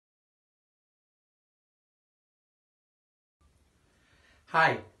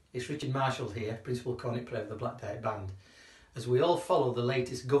Hi, it's Richard Marshall here, Principal Cornet Player of the Black Diet Band. As we all follow the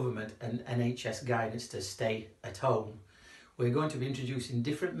latest government and NHS guidance to stay at home, we're going to be introducing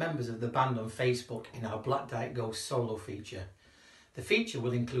different members of the band on Facebook in our Black Diet Go solo feature. The feature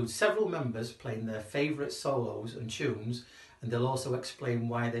will include several members playing their favourite solos and tunes, and they'll also explain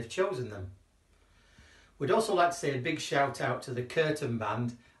why they've chosen them. We'd also like to say a big shout out to the Curtain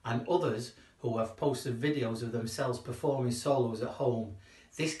Band and others who have posted videos of themselves performing solos at home,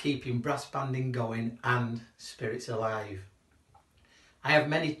 this keeping brass banding going and spirits alive. I have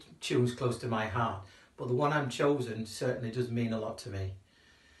many tunes close to my heart, but the one I'm chosen certainly does mean a lot to me.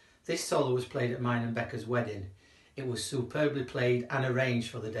 This solo was played at mine and Becca's wedding. It was superbly played and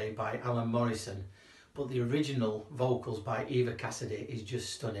arranged for the day by Alan Morrison, but the original vocals by Eva Cassidy is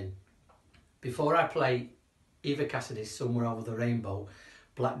just stunning. Before I play Eva Cassidy's Somewhere Over the Rainbow,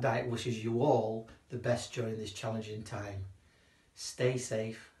 Black Diet wishes you all the best during this challenging time. Stay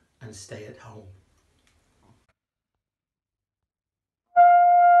safe and stay at home.